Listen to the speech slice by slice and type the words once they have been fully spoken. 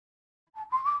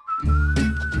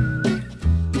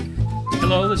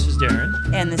Hello, this is Darren.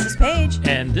 And this is Paige.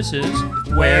 And this is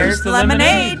Where's the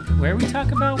Lemonade? Where we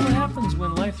talk about what happens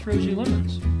when life throws you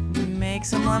lemons. Make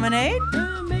some lemonade?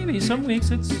 Maybe. Some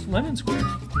weeks it's lemon squares.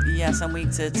 Yeah, some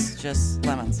weeks it's just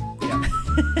lemons. Yeah.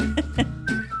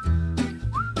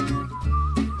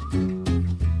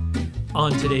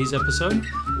 On today's episode,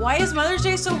 why is Mother's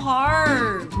Day so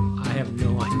hard? I have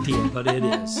no idea, but it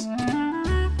is.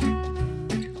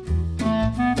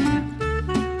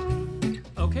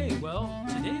 Okay, well,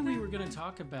 today we were going to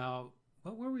talk about,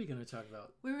 what were we going to talk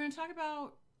about? We were going to talk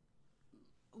about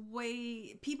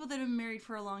people that have been married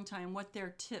for a long time, what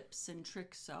their tips and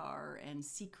tricks are and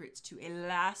secrets to a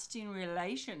lasting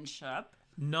relationship.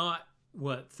 Not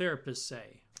what therapists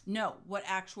say. No, what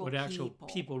actual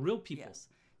people, real people. Yes.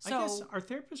 So, I guess, are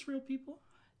therapists real people?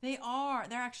 They are.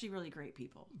 They're actually really great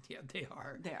people. Yeah, they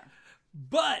are. They are.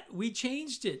 But we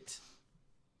changed it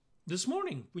this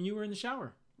morning when you were in the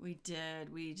shower. We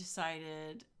did. We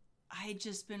decided. I had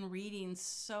just been reading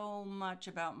so much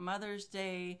about Mother's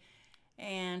Day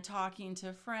and talking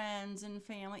to friends and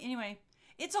family. Anyway,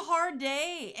 it's a hard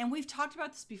day, and we've talked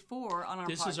about this before on our podcast.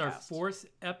 This is our 4th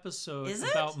episode Is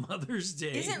it? about Mother's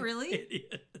Day. Is it really?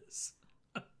 It is.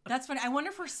 That's funny. I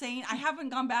wonder if we're saying. I haven't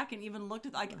gone back and even looked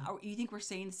at. Like, you think we're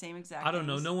saying the same exact? I don't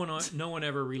know. No one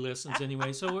ever re-listens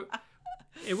anyway. So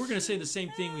we're going to say the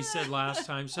same thing we said last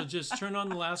time. So just turn on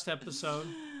the last episode.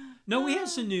 No, we have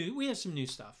some new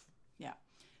stuff. Yeah.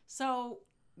 So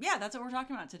yeah, that's what we're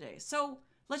talking about today. So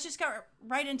let's just get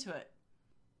right into it.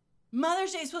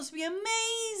 Mother's Day is supposed to be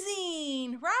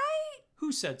amazing, right?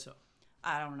 Who said so?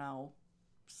 I don't know.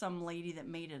 Some lady that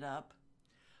made it up.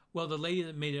 Well, the lady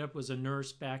that made it up was a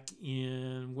nurse back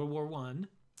in World War I.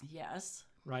 Yes.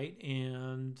 Right?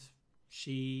 And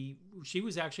she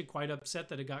was actually quite upset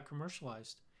that it got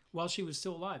commercialized. While she was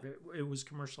still alive, it was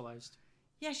commercialized.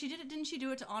 Yeah, she did it. Didn't she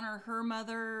do it to honor her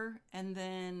mother and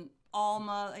then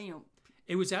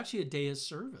It was actually a day of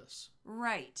service.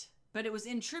 Right. But it was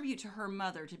in tribute to her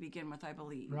mother to begin with, I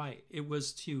believe. Right. It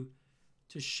was to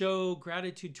show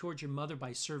gratitude towards your mother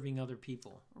by serving other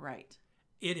people. Right.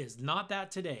 It is not that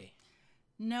today.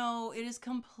 No, it has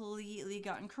completely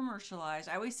gotten commercialized.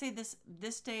 I always say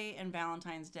this day and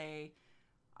Valentine's Day,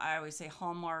 I always say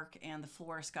Hallmark and the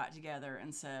florists got together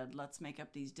and said, let's make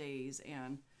up these days.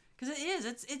 And because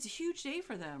it's a huge day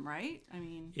for them, right? I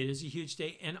mean, it is a huge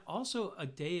day. And also a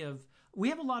day of, we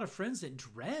have a lot of friends that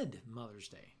dread Mother's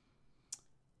Day.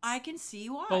 I can see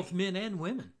why. Both men and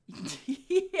women.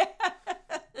 Yes.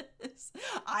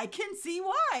 I can see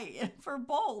why for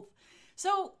both.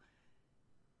 So,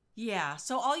 yeah.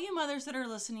 So all you mothers that are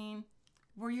listening,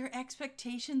 were your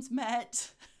expectations met?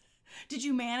 Did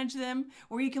you manage them?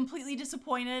 Were you completely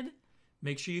disappointed?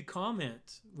 Make sure you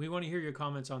comment. We want to hear your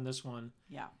comments on this one.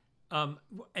 Yeah.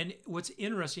 And what's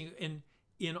interesting,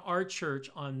 in our church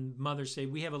on Mother's Day,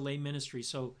 we have a lay ministry.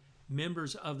 So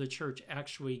members of the church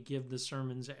actually give the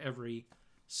sermons every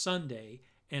Sunday.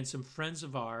 And some friends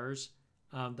of ours,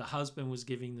 the husband was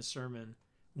giving the sermon,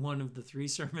 one of the 3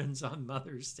 sermons on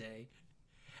Mother's Day.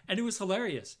 And it was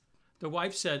hilarious. The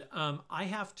wife said, I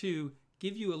have to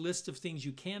give you a list of things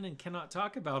you can and cannot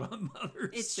talk about on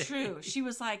Mother's Day. It's true. She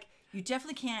was like, you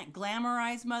definitely can't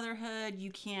glamorize motherhood.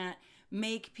 You can't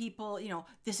make people,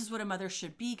 this is what a mother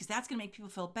should be, because that's going to make people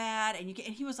feel bad. And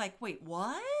he was like, wait,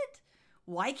 what?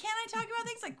 Why can't I talk about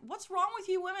things? Like, what's wrong with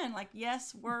you women? Like,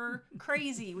 yes, we're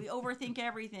crazy. We overthink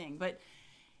everything. But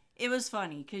it was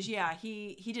funny because, yeah,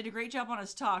 he did a great job on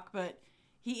his talk, but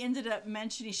he ended up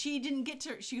mentioning, she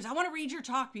goes, I want to read your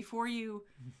talk before you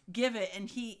give it. And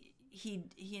he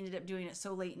ended up doing it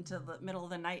so late into the middle of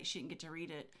the night, she didn't get to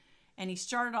read it. And he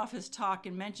started off his talk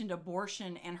and mentioned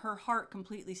abortion, and her heart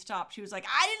completely stopped. She was like,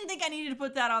 I didn't think I needed to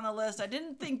put that on the list. I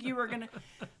didn't think you were going to.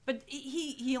 But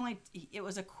it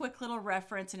was a quick little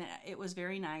reference, and it was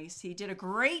very nice. He did a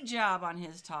great job on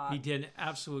his talk. He did an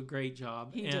absolute great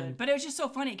job. He did. But it was just so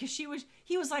funny because he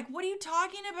was like, what are you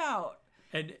talking about?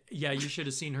 And yeah, you should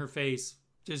have seen her face.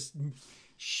 Just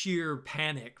sheer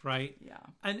panic, right? Yeah.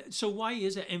 And so why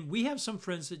is it? And we have some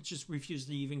friends that just refuse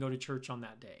to even go to church on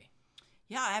that day.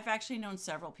 Yeah, I've actually known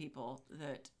several people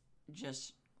that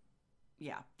just,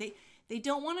 they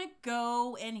don't want to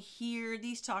go and hear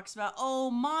these talks about,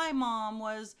 oh, my mom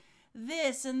was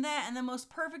this and that and the most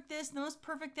perfect this and the most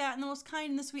perfect that and the most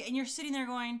kind and the sweet. And you're sitting there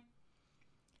going,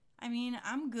 I mean,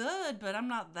 I'm good, but I'm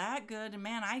not that good. And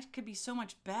man, I could be so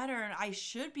much better and I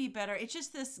should be better. It's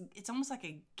just it's almost like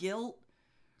a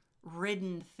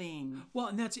guilt-ridden thing. Well,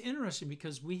 and that's interesting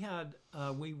because we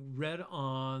read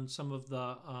on some of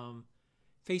the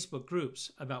Facebook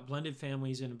groups about blended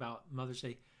families and about Mother's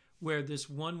Day, where this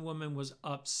one woman was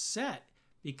upset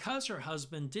because her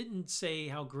husband didn't say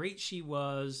how great she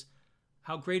was,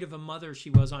 how great of a mother she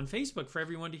was on Facebook for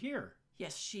everyone to hear.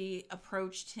 Yes, she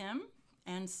approached him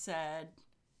and said,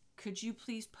 "Could you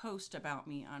please post about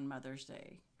me on Mother's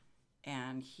Day?"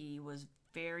 And he was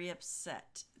very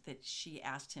upset that she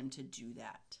asked him to do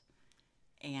that.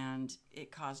 And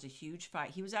it caused a huge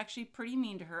fight. He was actually pretty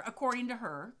mean to her, according to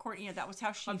her. That was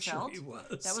how she I'm felt. sure he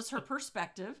was. That was her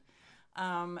perspective,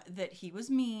 that he was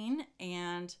mean.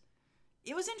 And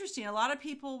it was interesting. A lot of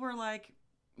people were like,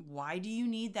 why do you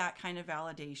need that kind of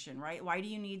validation, right? Why do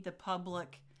you need the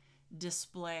public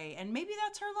display? And maybe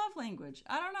that's her love language.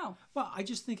 I don't know. Well, I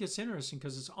just think it's interesting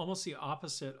because it's almost the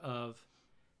opposite of,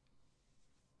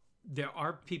 there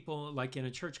are people like in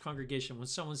a church congregation, when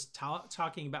someone's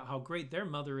talking about how great their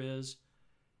mother is,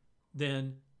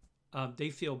 then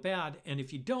they feel bad. And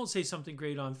if you don't say something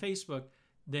great on Facebook,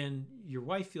 then your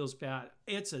wife feels bad.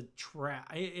 It's a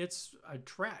trap. It's a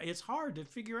trap. It's hard to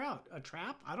figure out. A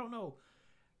trap? I don't know.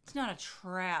 It's not a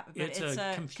trap, but It's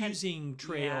a confusing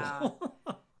trail.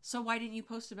 Yeah. So why didn't you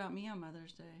post about me on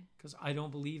Mother's Day? Because I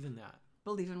don't believe in that.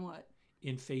 Believe in what?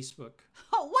 In Facebook.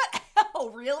 Oh, what? Oh,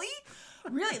 really?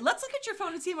 Really? Let's look at your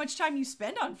phone and see how much time you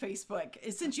spend on Facebook,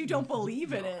 since you don't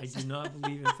believe in it. I do not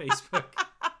believe in Facebook.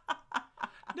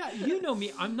 Now, you know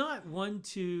me. I'm not one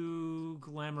to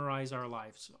glamorize our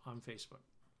lives on Facebook.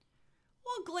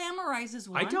 Well, glamorize is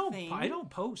one thing. I don't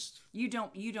post. You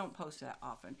don't post that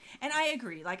often. And I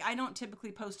agree. Like, I don't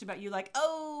typically post about you like,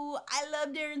 oh, I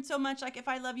love Darren so much. Like, if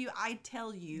I love you, I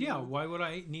tell you. Yeah, why would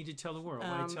I need to tell the world?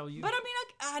 Why tell you? But I mean,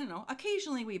 I don't know.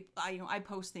 Occasionally I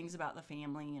post things about the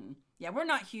family, and yeah, we're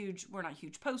not huge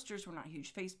posters, we're not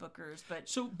huge Facebookers,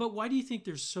 but why do you think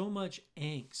there's so much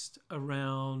angst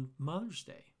around Mother's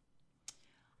Day?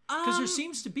 Because there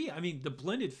seems to be, I mean, the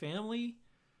blended family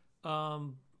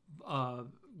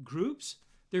groups,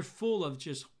 they're full of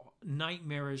just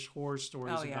nightmarish horror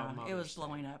stories about Mother's Day. It was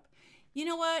blowing up. You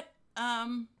know what?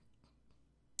 I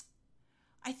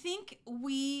think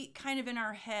we kind of in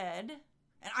our head,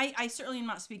 and I certainly am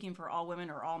not speaking for all women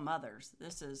or all mothers.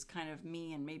 This is kind of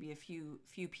me and maybe a few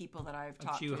people that I've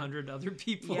talked to. A few hundred other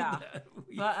people. Yeah.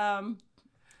 But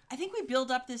I think we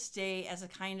build up this day as a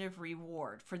kind of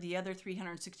reward for the other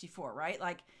 364, right?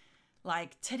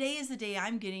 Like today is the day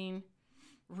I'm getting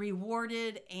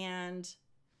rewarded and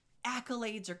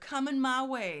accolades are coming my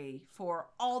way for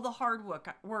all the hard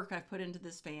work I've put into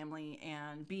this family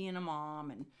and being a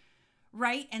mom, and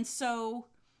right. And so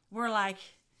we're like,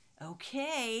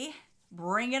 okay,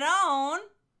 bring it on.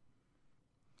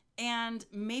 And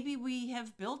maybe we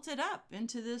have built it up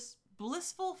into this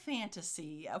blissful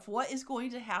fantasy of what is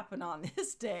going to happen on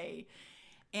this day.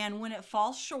 And when it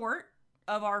falls short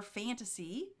of our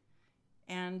fantasy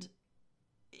and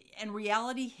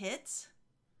reality hits,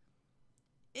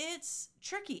 it's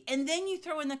tricky. And then you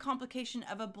throw in the complication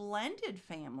of a blended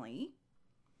family,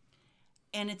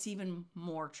 and it's even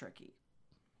more tricky.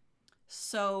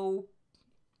 So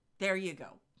there you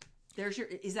go. There's your,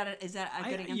 is that a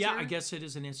good answer? Yeah, I guess it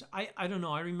is an answer. I don't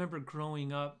know. I remember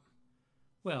growing up,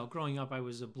 I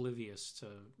was oblivious to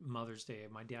Mother's Day.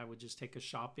 My dad would just take us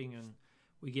shopping and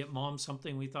we get mom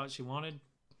something we thought she wanted,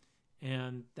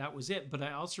 and that was it. But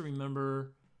I also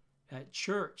remember at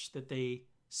church that they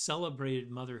celebrated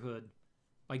motherhood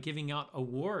by giving out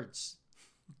awards.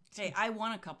 Hey, I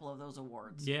won a couple of those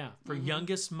awards. Yeah, for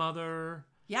youngest mother.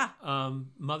 Yeah.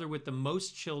 Mother with the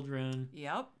most children.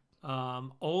 Yep.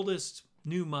 Oldest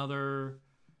new mother.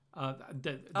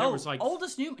 Was like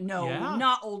oldest new. No, yeah,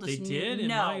 not oldest. They did.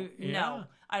 No, no,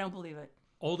 I don't believe it.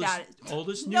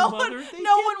 Oldest new no mother.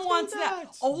 No one wants that.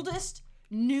 Oldest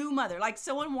new mother. Like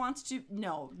someone wants to.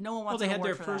 No one wants. Well, they had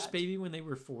their first that. baby when they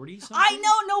were 40. I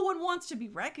know. No one wants to be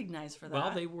recognized for that.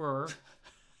 Well, they were.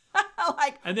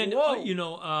 Like, and then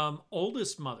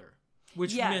oldest mother,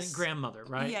 which meant grandmother,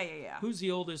 right? Yeah. Who's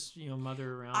the oldest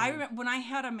mother around? I remember when I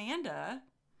had Amanda.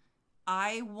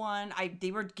 I won.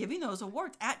 They were giving those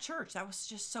awards at church. That was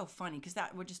just so funny because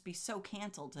that would just be so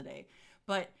canceled today.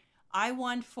 But I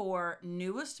won for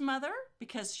newest mother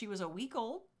because she was a week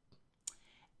old,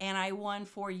 and I won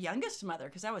for youngest mother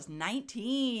because I was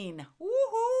 19. Woohoo!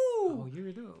 Oh,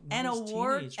 you're the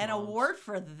award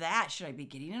for that. Should I be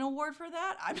getting an award for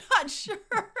that? I'm not sure.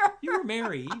 You were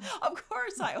married. Of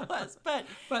course I was, but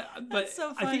that's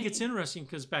so funny. I think it's interesting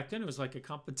because back then it was like a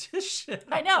competition.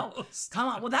 I know. Almost. Come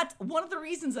on. Well, that's one of the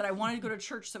reasons that I wanted to go to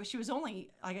church. So she was only,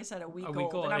 like I said, a week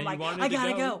old. And I'm like, I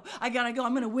gotta go. I'm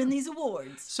going to win these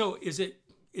awards. So is it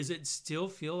still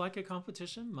feel like a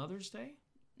competition, Mother's Day?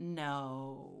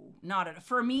 No,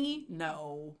 for me.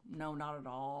 No, not at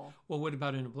all. Well, what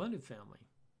about in a blended family?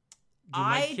 Do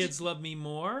my kids love me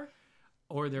more?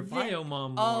 or their bio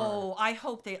mom more. Oh, I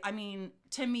hope they. I mean,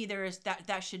 to me, there is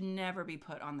that should never be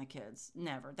put on the kids.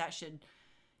 Never. That should.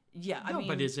 Yeah, No, I mean,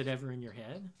 but is it ever in your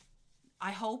head?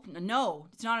 I hope no.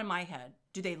 It's not in my head.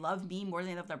 Do they love me more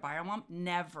than they love their bio mom?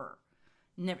 Never.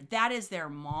 Never. That is their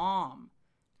mom.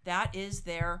 That is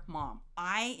their mom.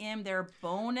 I am their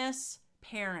bonus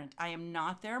parent. I am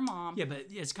not their mom. Yeah, but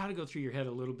it's got to go through your head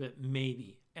a little bit,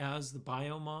 maybe, as the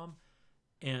bio mom,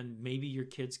 and maybe your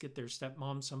kids get their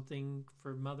stepmom something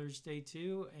for Mother's Day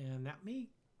too, and that may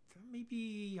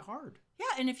be hard. Yeah,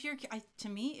 and if to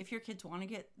me, if your kids want to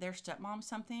get their stepmom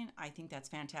something, I think that's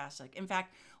fantastic. In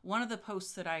fact, one of the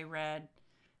posts that I read,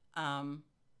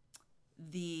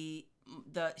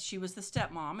 she was the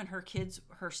stepmom, and her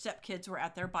stepkids were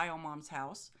at their bio mom's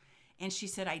house, and she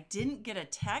said, I didn't get a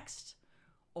text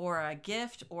or a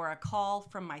gift or a call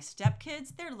from my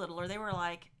stepkids. They're littler. They were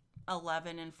like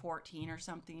 11 and 14 or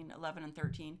something, 11 and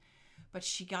 13. But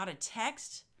she got a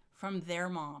text from their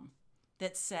mom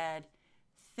that said,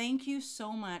 thank you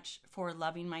so much for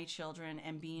loving my children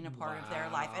and being a part of their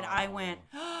life. And I went,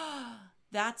 oh,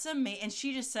 that's amazing. And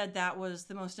she just said that was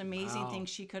the most amazing thing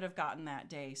she could have gotten that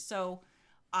day. So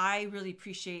I really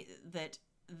appreciate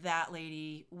that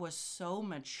lady was so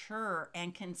mature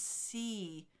and can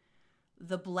see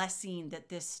the blessing that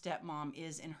this stepmom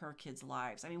is in her kids'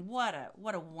 lives. I mean, what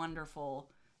a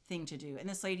wonderful thing to do. And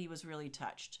this lady was really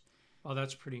touched. Oh,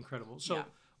 that's pretty incredible. So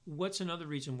what's another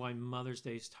reason why Mother's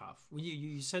Day is tough? When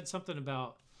you said something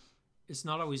about it's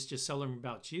not always just celebrating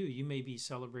about you. You may be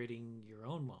celebrating your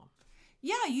own mom.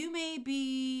 Yeah, you may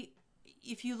be,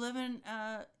 if you live in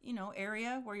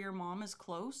area where your mom is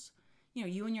close,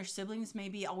 you and your siblings may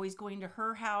be always going to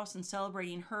her house and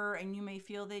celebrating her, and you may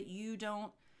feel that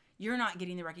you're not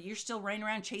getting the recognition. You're still running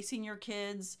around chasing your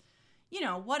kids,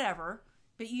 whatever.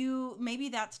 But maybe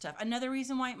that's tough. Another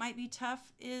reason why it might be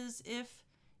tough is if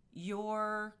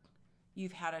you've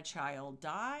had a child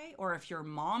die, or if your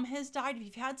mom has died, if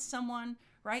you've had someone,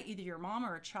 right, either your mom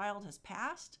or a child has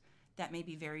passed, that may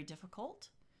be very difficult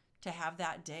to have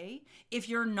that day. If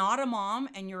you're not a mom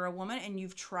and you're a woman and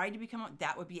you've tried to become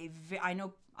that would be I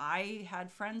know I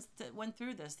had friends that went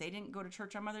through this. They didn't go to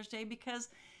church on Mother's Day because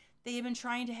they had been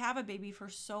trying to have a baby for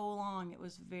so long. It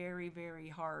was very, very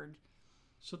hard.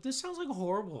 So this sounds like a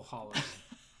horrible holiday.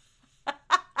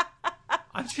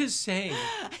 I'm just saying.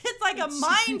 It's like a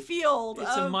minefield.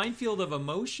 It's a minefield of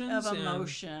emotions.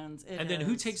 And then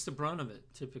who takes the brunt of it,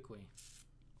 typically?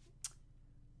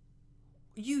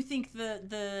 You think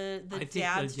the I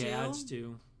dads think the dads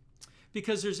do.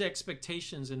 Because there's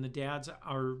expectations, and the dads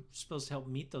are supposed to help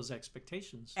meet those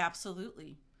expectations.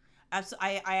 Absolutely.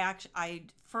 I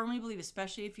firmly believe,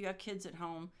 especially if you have kids at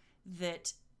home,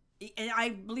 that, and I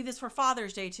believe this for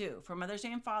Father's Day too, for Mother's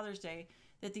Day and Father's Day,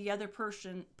 that the other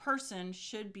person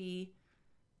should be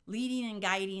leading and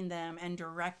guiding them and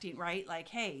directing, right? Like,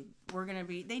 hey,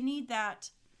 they need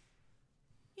that,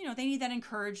 they need that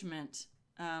encouragement.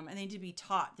 And they need to be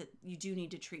taught that you do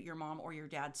need to treat your mom or your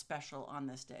dad special on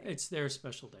this day. It's their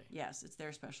special day. Yes, it's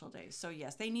their special day. So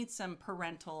yes, they need some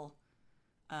parental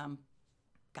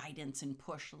guidance and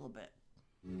push a little bit.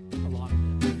 A lot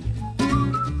of it.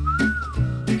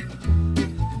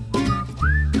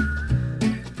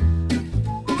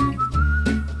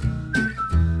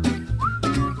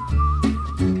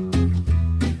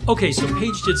 Okay, so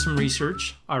Paige did some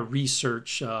research. Our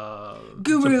research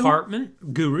Department.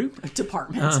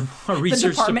 Our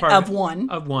research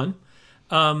department of one.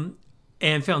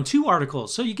 And found 2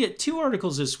 articles. So you get 2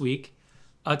 articles this week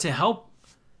to help,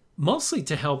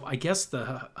 I guess,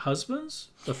 the husbands,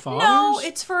 the fathers. No,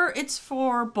 it's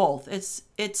for both.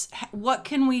 It's what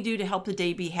can we do to help the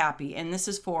day be happy, and this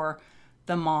is for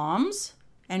the moms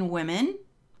and women,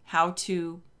 how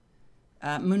to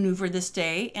maneuver this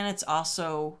day, and it's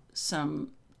also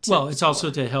some tips. Well, it's also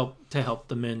to help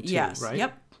the men too, yes.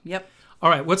 right? Yep. All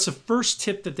right, what's the first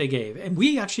tip that they gave? And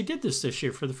we actually did this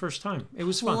year for the first time. It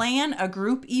was fun. Plan a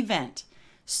group event.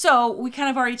 So we kind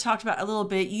of already talked about a little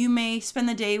bit. You may spend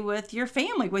the day with your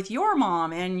family, with your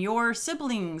mom and your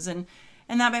siblings, and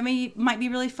that might be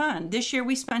really fun. This year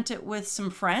we spent it with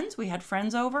some friends. We had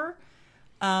friends over.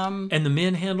 And the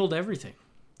men handled everything.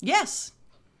 Yes.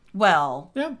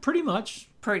 Well. Yeah, pretty much.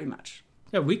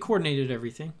 Yeah, we coordinated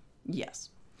everything. Yes.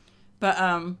 But,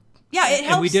 yeah, it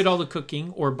helps. And we did all the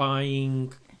cooking or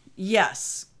buying.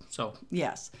 Yes. So.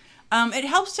 Yes. It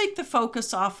helps take the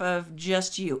focus off of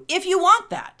just you. If you want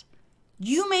that.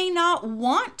 You may not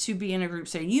want to be in a group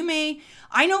setting.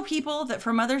 I know people that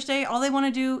for Mother's Day, all they want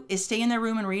to do is stay in their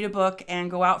room and read a book and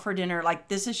go out for dinner. Like,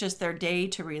 this is just their day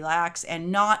to relax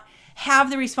and not have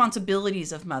the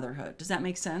responsibilities of motherhood. Does that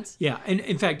make sense? Yeah. And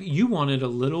in fact, you wanted a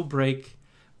little break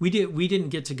we didn't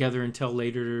get together until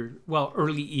later, well,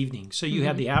 early evening. So you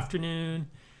had the afternoon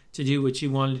to do what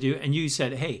you wanted to do, and you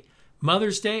said, "Hey,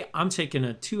 Mother's Day, I'm taking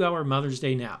a 2-hour Mother's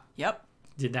Day nap." Yep.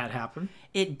 Did that happen?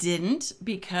 It didn't,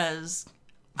 because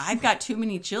I've got too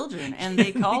many children, and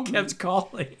they called They kept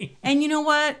calling. And you know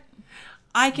what?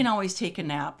 I can always take a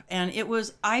nap, and it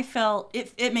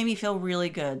made me feel really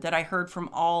good that I heard from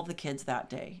all the kids that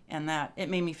day, and that it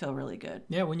made me feel really good.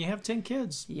 Yeah, when you have 10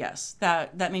 kids. Yes,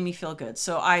 that made me feel good.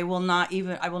 So I will not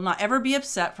ever be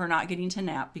upset for not getting to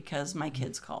nap because my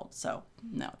kids called. So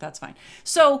no, that's fine.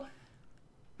 So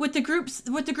with the group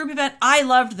event, I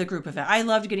loved the group event. I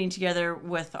loved getting together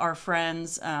with our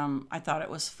friends. I thought it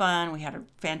was fun. We had a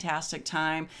fantastic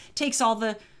time. Takes all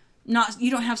the you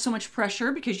don't have so much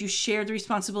pressure because you share the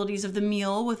responsibilities of the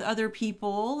meal with other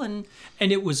people, and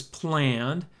it was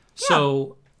planned. Yeah.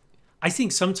 So I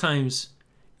think sometimes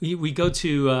we go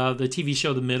to the TV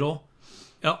show The Middle.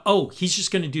 Oh, he's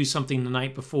just going to do something the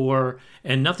night before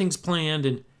and nothing's planned.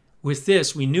 And with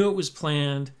this, we knew it was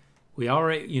planned. We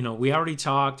already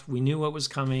talked. We knew what was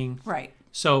coming. Right.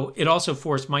 So it also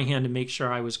forced my hand to make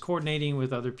sure I was coordinating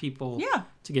with other people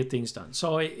to get things done.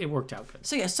 So it worked out good.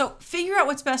 So figure out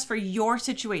what's best for your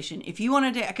situation. If you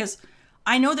want to, because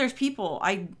I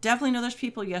definitely know there's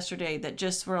people yesterday that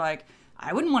just were like,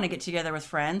 I wouldn't want to get together with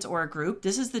friends or a group.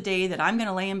 This is the day that I'm going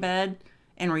to lay in bed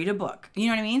and read a book. You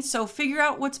know what I mean? So figure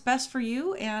out what's best for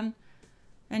you and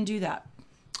do that.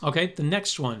 Okay, the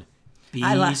next one.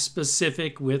 Be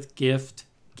specific with gift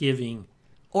giving.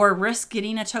 Or risk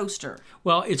getting a toaster.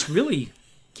 Well, it's really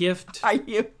gift. Are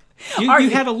you? You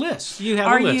had a list.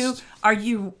 Are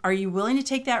you willing to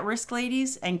take that risk,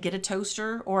 ladies, and get a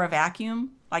toaster or a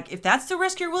vacuum? Like, if that's the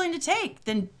risk you're willing to take,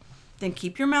 then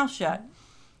keep your mouth shut.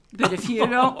 But if you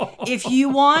don't, if you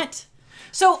want,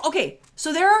 so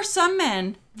there are some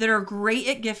men that are great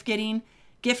at gift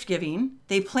giving.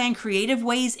 They plan creative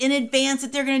ways in advance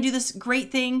that they're going to do this great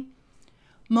thing.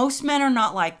 Most men are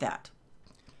not like that.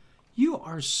 You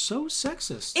are so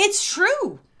sexist. It's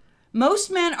true. Most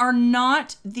men are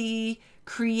not the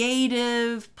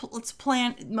creative, let's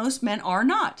plan. Most men are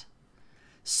not.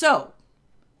 So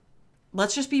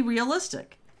let's just be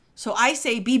realistic. So I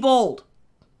say be bold.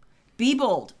 Be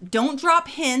bold. Don't drop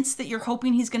hints that you're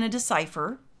hoping he's going to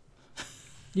decipher.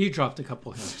 You dropped a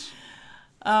couple hints.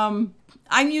 I'm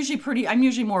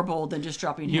usually more bold than just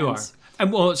dropping hints. You are.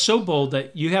 And well, it's so bold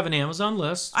that you have an Amazon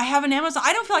list. I have an Amazon.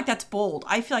 I don't feel like that's bold.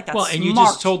 I feel like that's smart. And you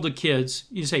just told the kids,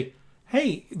 you say,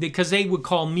 hey, because they would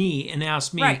call me and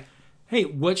ask me, right, hey,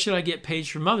 what should I get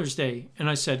Paige for Mother's Day? And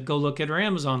I said, go look at her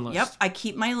Amazon list. Yep, I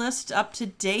keep my list up to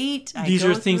date. These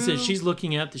are things that she's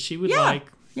looking at that she would like.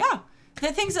 Yeah,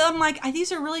 the things that I'm like,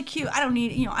 these are really cute. I don't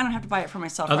need, I don't have to buy it for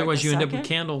myself. Otherwise, you end up with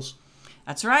candles.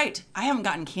 That's right. I haven't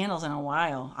gotten candles in a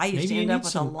while. I used to end up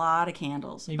with a lot of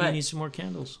candles. Maybe you need some more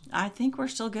candles. I think we're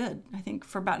still good. I think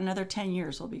for about another 10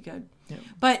 years we'll be good. Yeah.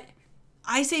 But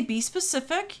I say be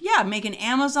specific. Yeah, make an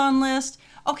Amazon list.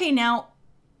 Okay, now,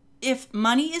 if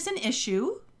money is an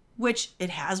issue, which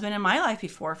it has been in my life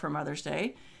before for Mother's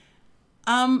Day,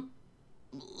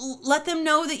 let them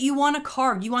know that you want a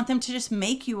card. You want them to just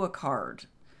make you a card.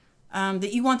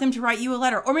 That you want them to write you a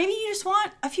letter. Or maybe you just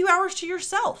want a few hours to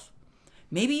yourself.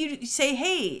 Maybe you say,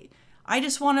 hey, I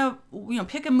just want to,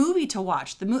 pick a movie to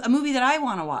watch, a movie that I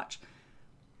want to watch.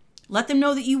 Let them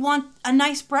know that you want a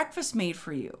nice breakfast made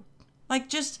for you. Like,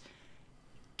 just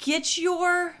get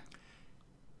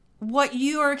what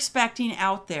you are expecting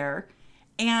out there,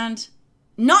 and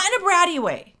not in a bratty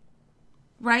way,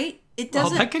 right? It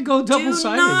doesn't. That could go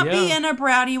double-sided. Do not be in a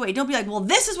bratty way. Don't be like, well,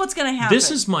 this is what's going to happen.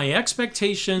 This is my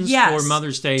expectations for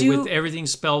Mother's Day with everything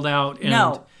spelled out.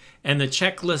 And the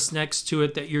checklist next to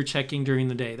it that you're checking during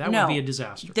the day. That would be a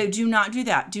disaster. Do not do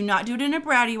that. Do not do it in a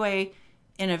bratty way,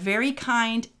 in a very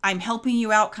kind, I'm helping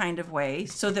you out kind of way,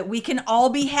 so that we can all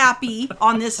be happy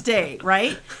on this day,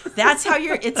 right? That's how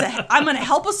I'm going to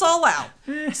help us all out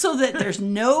so that there's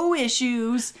no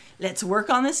issues. Let's work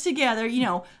on this together.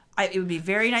 It would be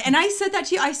very nice. And I said that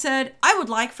to you. I said, I would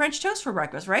like French toast for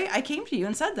breakfast, right? I came to you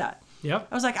and said that. Yep.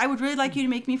 I was like, I would really like you to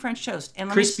make me French toast.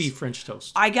 And crispy French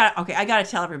toast. I got to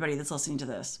tell everybody that's listening to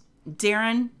this.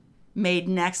 Darren made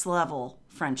next level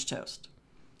French toast.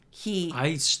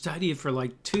 I studied for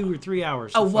like 2 or 3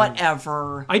 hours. Oh,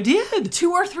 whatever. I did.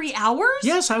 2 or 3 hours?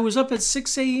 Yes, I was up at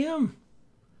 6 a.m.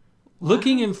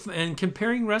 looking and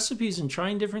comparing recipes and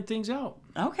trying different things out.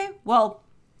 Okay. Well,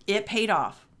 it paid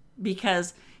off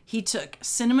because he took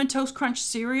Cinnamon Toast Crunch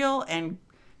cereal and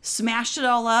smashed it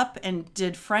all up and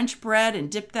did French bread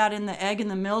and dipped that in the egg and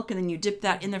the milk, and then you dip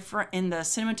that in the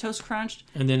Cinnamon Toast Crunch.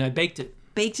 And then I baked it.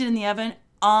 Baked it in the oven.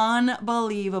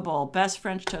 unbelievable. Best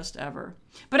French toast ever.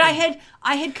 But I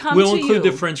had come We'll to include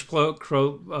you.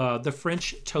 the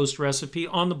French toast recipe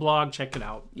on the blog. Check it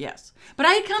out. Yes. But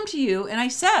I had come to you and I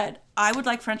said, I would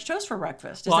like French toast for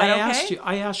breakfast. Is Well, that I okay?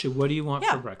 I asked you, what do you want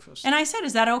Yeah. for breakfast? And I said,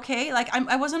 is that okay? Like,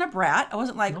 I wasn't a brat. I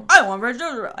wasn't like, I want French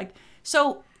toast. Like,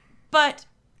 so, but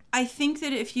I think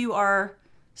that if you are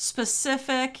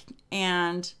specific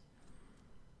and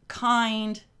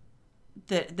kind,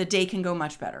 the day can go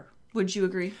much better. Would you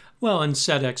agree? Well, and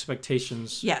set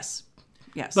expectations. Yes.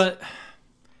 Yes. But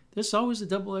there's always a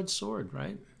double-edged sword,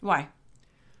 right? Why?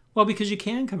 Well, because you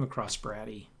can come across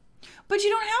bratty. But you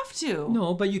don't have to.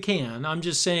 No, but you can. I'm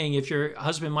just saying, if your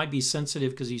husband might be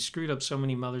sensitive because he screwed up so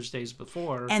many Mother's Days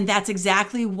before. And that's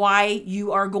exactly why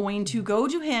you are going to go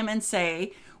to him and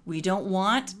say, we don't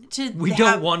want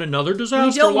don't want another disaster.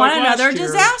 We don't want like last another year."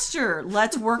 disaster.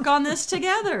 Let's work on this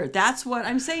together. That's what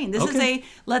I'm saying. This is Okay.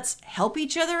 let's help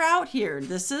each other out here.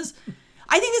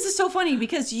 I think this is so funny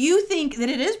because you think that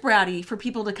it is bratty for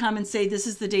people to come and say, this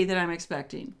is the day that I'm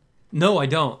expecting. No, I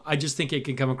don't. I just think it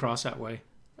can come across that way.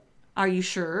 Are you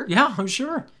sure? Yeah, I'm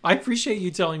sure. I appreciate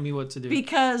you telling me what to do.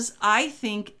 Because I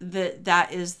think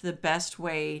that is the best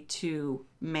way to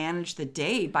manage the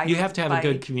day. You have to have a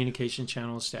good communication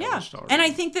channel established already. And I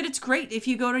think that it's great if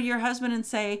you go to your husband and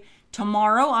say,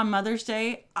 tomorrow on Mother's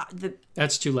Day,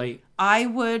 That's too late. I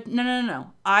would,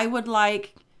 no. I would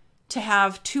like to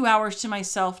have 2 hours to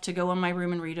myself to go in my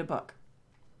room and read a book.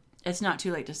 It's not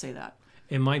too late to say that.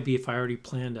 It might be if I already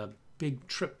planned a big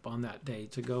trip on that day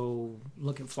to go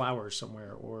look at flowers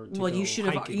somewhere or to Well, go you should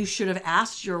hiking. have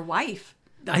asked your wife.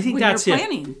 I think when that's you're it.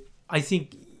 planning. I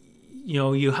think,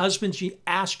 you husbands, you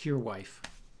ask your wife.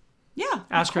 Yeah.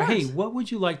 Ask of her, hey, course. what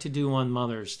would you like to do on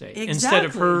Mother's Day? Exactly. Instead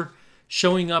of her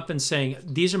showing up and saying,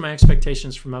 these are my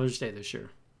expectations for Mother's Day this year.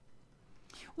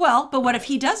 Well, but what if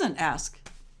he doesn't ask?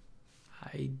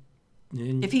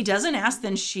 And If he doesn't ask,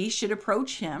 then she should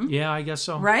approach him. yeah, I guess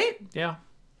so. Right? Yeah.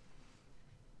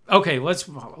 Okay, let's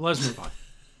move on.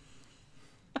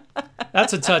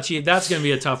 That's going to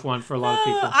be a tough one for a lot of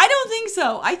people. I don't think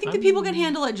so. I think that people can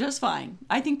handle it just fine.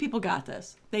 I think people got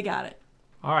this. They got it.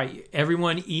 All right,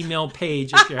 everyone email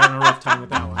Paige if you're having a rough time with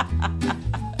that one.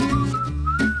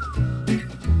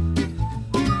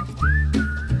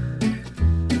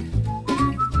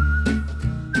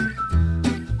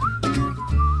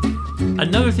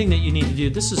 Another thing that you need to do,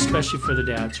 this is especially for the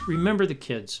dads, remember the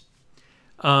kids.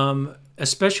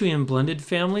 Especially in blended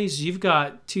families, you've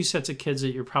got two sets of kids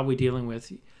that you're probably dealing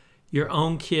with. Your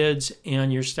own kids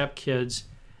and your stepkids,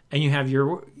 and you have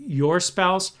your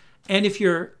spouse. And if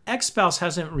your ex-spouse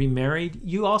hasn't remarried,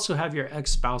 you also have your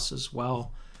ex-spouse as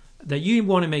well. That you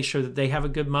want to make sure that they have a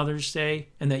good Mother's Day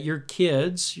and that your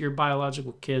kids, your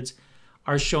biological kids,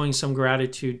 are showing some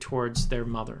gratitude towards their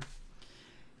mother.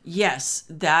 Yes,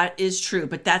 that is true.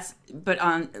 But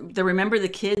on the Remember the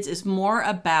Kids is more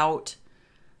about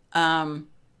the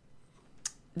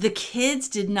kids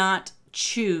did not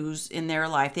choose in their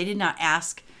life. They did not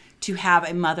ask to have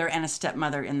a mother and a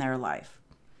stepmother in their life.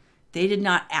 They did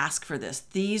not ask for this.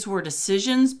 These were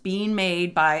decisions being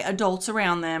made by adults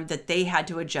around them that they had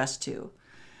to adjust to.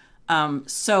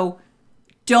 So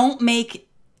don't make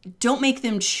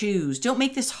them choose. Don't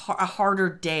make this a harder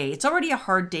day. It's already a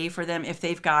hard day for them if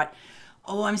they've got,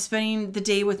 I'm spending the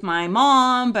day with my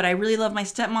mom, but I really love my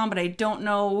stepmom, but I don't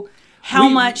know how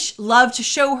much love to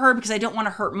show her because I don't want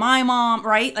to hurt my mom,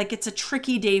 right? Like it's a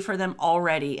tricky day for them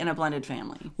already in a blended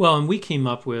family. Well, and we came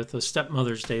up with a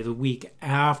stepmother's day the week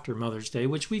after Mother's Day,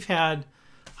 which we've had,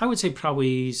 I would say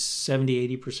probably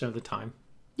 70, 80% of the time.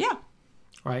 Yeah.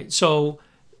 Right. So,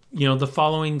 the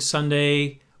following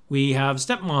Sunday, we have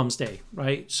Stepmom's Day,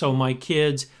 right? So my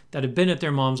kids that have been at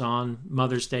their mom's on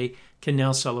Mother's Day can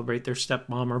now celebrate their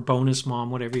stepmom or bonus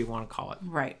mom, whatever you want to call it.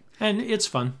 Right. And it's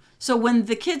fun. So when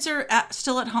the kids are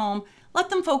still at home, let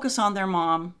them focus on their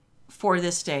mom for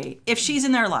this day. If she's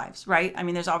in their lives, right? I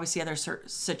mean, there's obviously other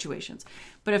situations.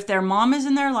 But if their mom is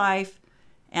in their life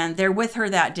and they're with her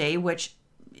that day, which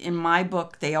in my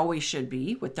book, they always should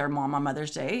be with their mom on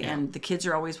Mother's Day. Yeah. And the kids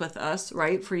are always with us,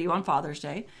 right? For you on Father's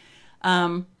Day.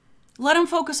 Let them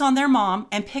focus on their mom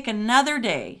and pick another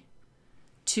day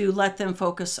to let them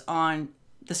focus on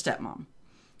the stepmom.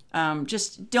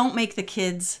 Just don't make the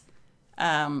kids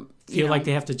feel like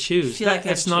they have to choose.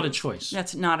 That's not a choice.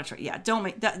 That's not a choice. Yeah, don't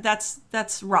make that.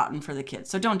 That's rotten for the kids.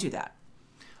 So don't do that.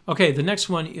 Okay, the next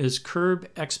one is curb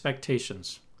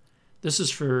expectations. This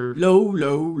is for low.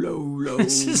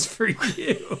 This is for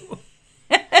you.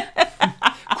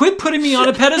 Quit putting me on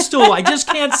a pedestal. I just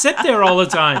can't sit there all the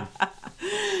time.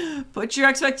 Put your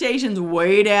expectations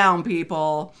way down,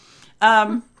 people.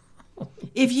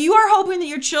 If you are hoping that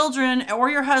your children or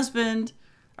your husband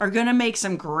are going to make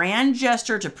some grand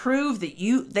gesture to prove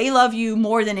that they love you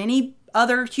more than any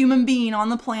other human being on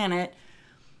the planet,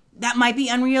 that might be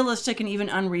unrealistic and even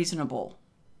unreasonable.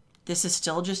 This is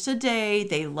still just a day.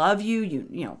 They love you.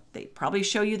 You know, they probably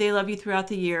show you they love you throughout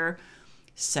the year.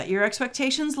 Set your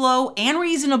expectations low and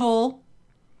reasonable,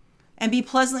 and be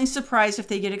pleasantly surprised if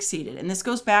they get exceeded. And this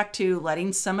goes back to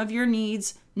letting some of your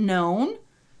needs known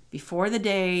before the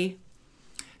day.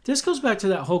 This goes back to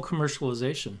that whole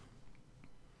commercialization.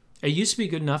 It used to be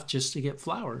good enough just to get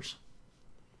flowers.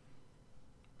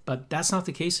 But that's not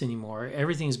the case anymore.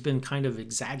 Everything's been kind of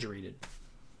exaggerated.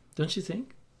 Don't you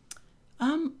think?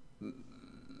 I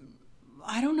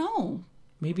don't know.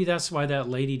 Maybe that's why that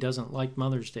lady doesn't like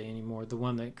Mother's Day anymore, the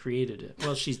one that created it.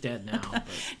 Well, she's dead now. But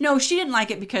No, she didn't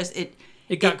like it because it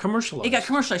got commercialized. It got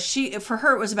commercialized. For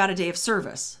her, it was about a day of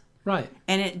service. Right.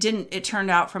 And it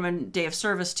turned out from a day of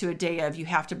service to a day of you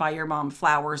have to buy your mom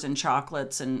flowers and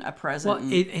chocolates and a present.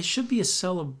 Well, it should be a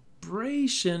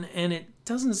celebration, and it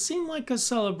doesn't seem like a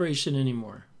celebration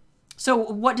anymore. So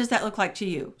what does that look like to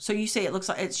you? So you say it looks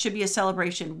like it should be a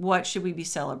celebration. What should we be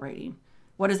celebrating?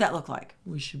 What does that look like?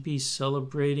 We should be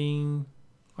celebrating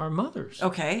our mothers.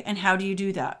 Okay, and how do you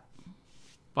do that?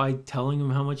 By telling them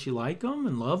how much you like them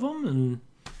and love them and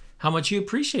how much you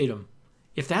appreciate them.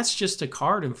 If that's just a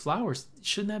card and flowers,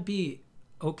 shouldn't that be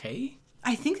okay?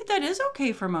 I think that is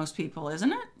okay for most people,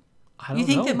 isn't it? I don't know. You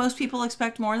think that most people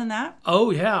expect more than that?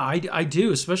 Oh, yeah, I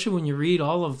do, especially when you read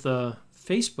all of the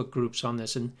Facebook groups on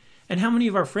this and how many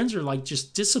of our friends are like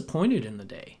just disappointed in the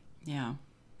day. Yeah.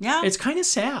 Yeah. It's kind of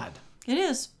sad. It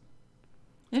is.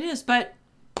 It is. But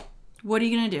what are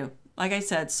you going to do? Like I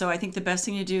said, so I think the best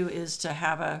thing to do is to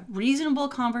have a reasonable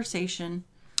conversation.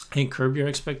 And curb your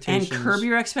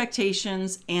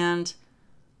expectations. And,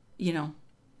 you know,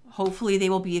 hopefully they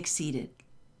will be exceeded.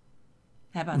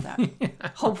 How about that?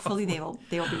 Hopefully they will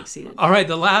be exceeded. All right,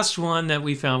 the last one that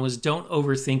we found was don't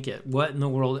overthink it. What in the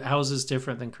world? How is this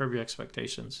different than curb your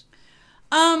expectations?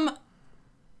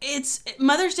 It's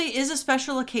Mother's Day is a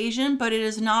special occasion, but it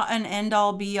is not an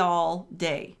end-all be-all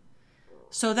day.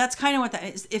 So that's kind of what that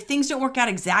is. If things don't work out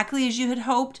exactly as you had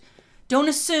hoped, don't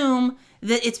assume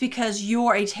that it's because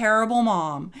you're a terrible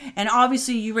mom. And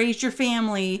obviously you raised your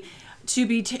family to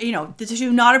be,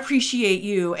 to not appreciate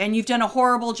you, and you've done a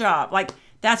horrible job. Like,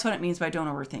 that's what it means by don't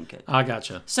overthink it. I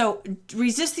gotcha. So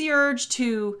resist the urge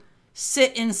to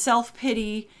sit in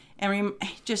self-pity and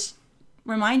just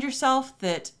remind yourself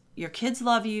that your kids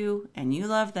love you and you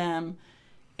love them,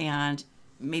 and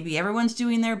maybe everyone's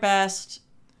doing their best.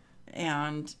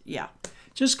 And yeah,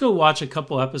 just go watch a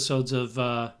couple episodes of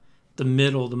the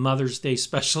Mother's Day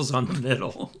specials on the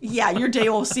Middle. Yeah, your day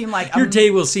will seem like your day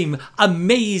will seem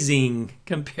amazing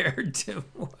compared to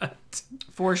what.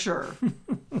 For sure.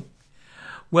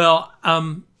 Well,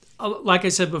 like I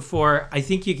said before, I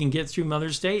think you can get through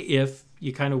Mother's Day if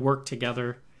you kind of work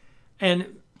together.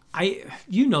 And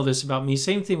you know this about me.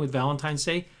 Same thing with Valentine's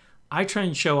Day. I try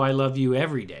and show I love you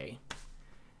every day.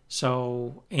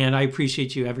 So, and I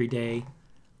appreciate you every day.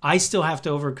 I still have to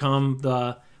overcome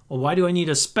why do I need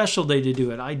a special day to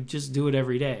do it? I just do it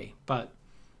every day. But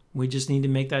we just need to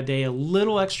make that day a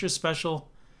little extra special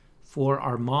for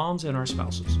our moms and our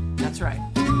spouses. That's right.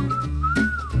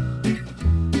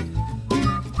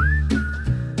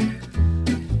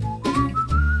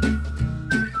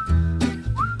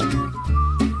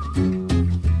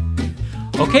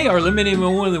 Okay, our eliminating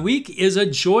moment of the week is a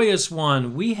joyous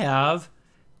one. We have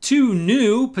 2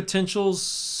 new potential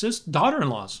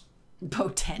daughter-in-laws.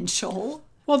 Potential?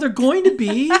 Well, they're going to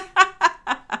be.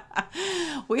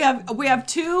 We have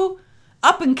 2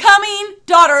 up-and-coming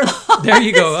daughter-in-laws. There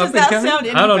you go. Does that sound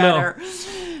any I don't better?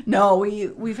 know. No,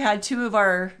 we've had two of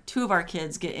our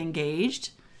kids get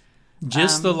engaged.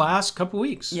 Just the last couple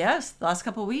weeks. Yes, the last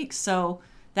couple weeks. So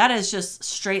that is just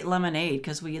straight lemonade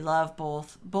because we love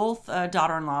both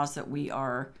daughter-in-laws that we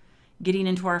are getting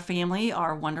into our family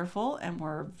are wonderful, and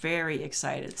we're very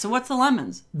excited. So what's the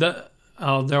lemons? There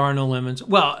are no lemons.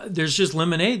 Well, there's just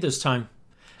lemonade this time.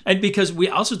 And because we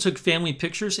also took family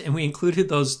pictures and we included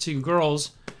those 2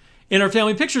 girls in our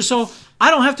family pictures, so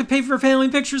I don't have to pay for family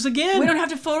pictures again. We don't have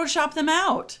to Photoshop them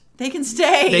out. They can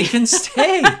stay.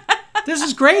 This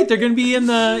is great. They're going to be in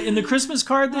the Christmas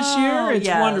card this year. It's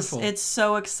wonderful. It's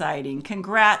so exciting.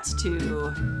 Congrats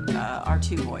to our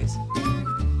 2 boys.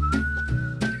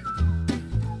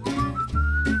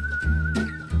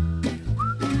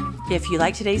 If you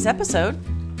like today's episode,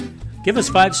 give us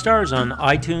 5 stars on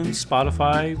iTunes,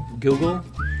 Spotify, Google.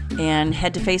 And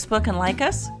head to Facebook and like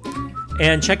us.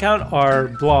 And check out our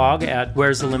blog at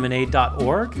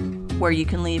where'sthelemonade.org, where you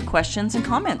can leave questions and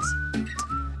comments.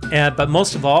 But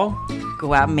most of all,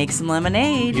 Go out and make some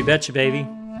lemonade. you betcha, baby.